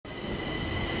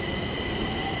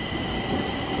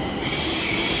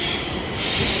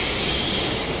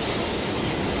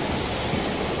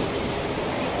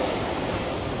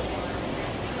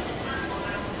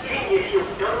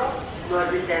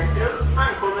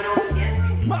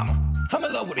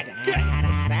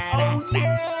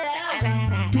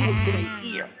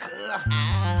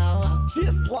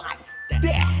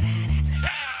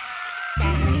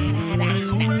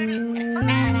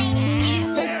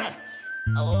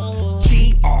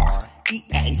G-R-E-A-T-D-A-N-E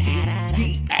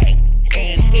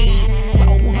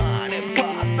 400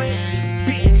 puppy.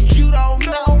 Bitch, you don't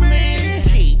know me.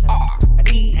 G-R-E-A-T-D-A-N-E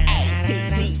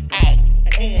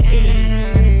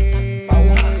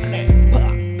 400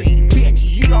 puppy. Bitch,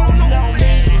 you don't know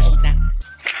me.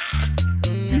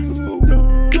 You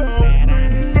don't know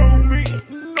me.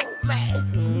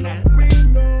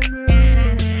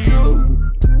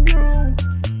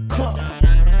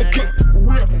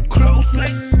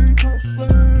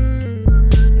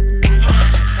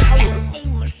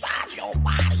 Massage your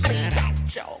body,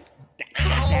 touch your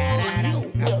you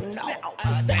will know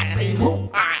exactly who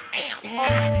I am.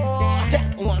 Step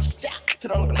one step to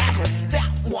the left, step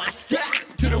one step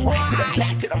to the right, to the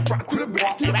back, to the front, to the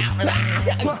back, to the out,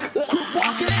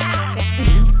 walk it out.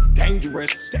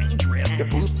 Dangerous, the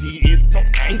pussy is so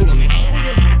angling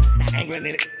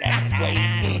it that way.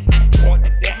 Point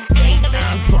it that way,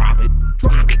 now drop it.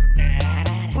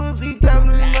 Pussy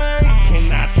doesn't mind,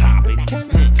 cannot top it.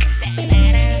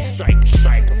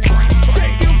 Strike it, break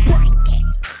it.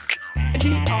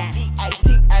 G-R-E-A-T-A-D-A-N-E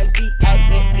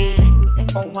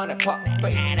 400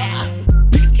 puppy.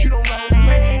 Bitch, you don't know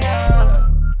me.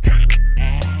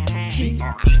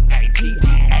 G-R-E-A-T-D-A-N-E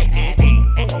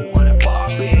 400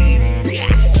 puppy.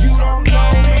 Bitch, you don't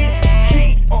know me.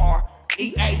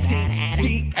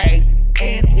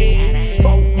 G-R-E-A-T-D-A-N-E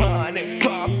 400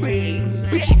 puppy.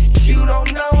 Bitch, you don't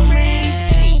know me.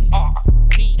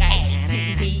 G-R-E-A-T-D-A-N-E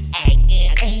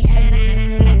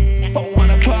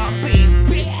 400 puppy.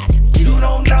 Bitch, you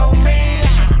don't know me.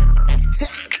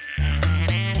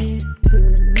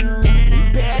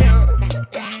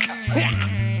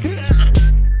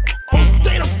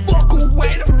 Stay the fuck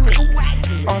away,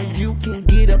 or you can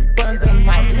get up under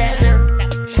my leather.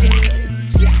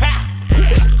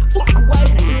 Fuck away.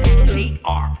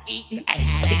 G-R-E-A-T-D-A-N-E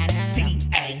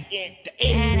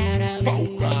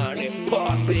 400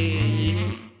 puppy.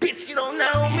 Bitch, you don't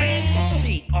know me.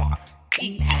 G-R-E-A-T-D-A-N-E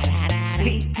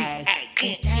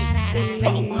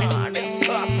 400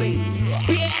 puppy.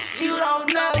 Bitch, you don't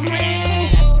know me.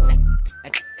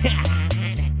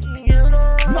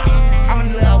 I'm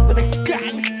in love with a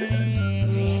gangster.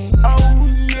 Oh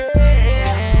yeah.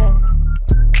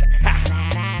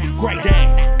 Great day,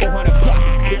 400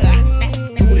 bucks, cuz.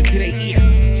 Do it to their ear.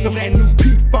 Some of that new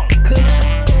P-Funk, cuz.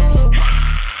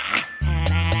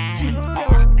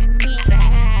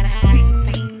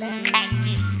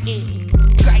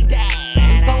 Great day,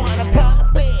 400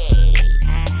 puppy.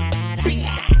 Bitch,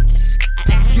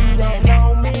 you don't know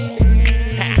me.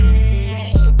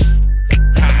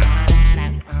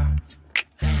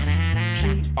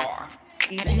 G-R-E-A-T-D-A-N-E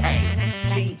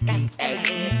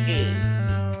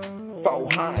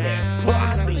 400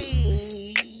 puppy.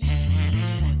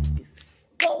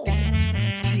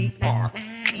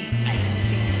 G-R-E-A-T.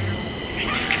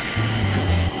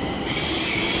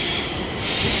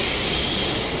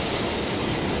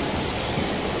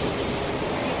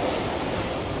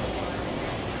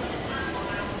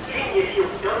 Linje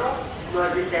 14,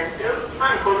 Mörby centrum,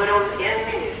 ankommer om 1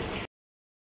 minut.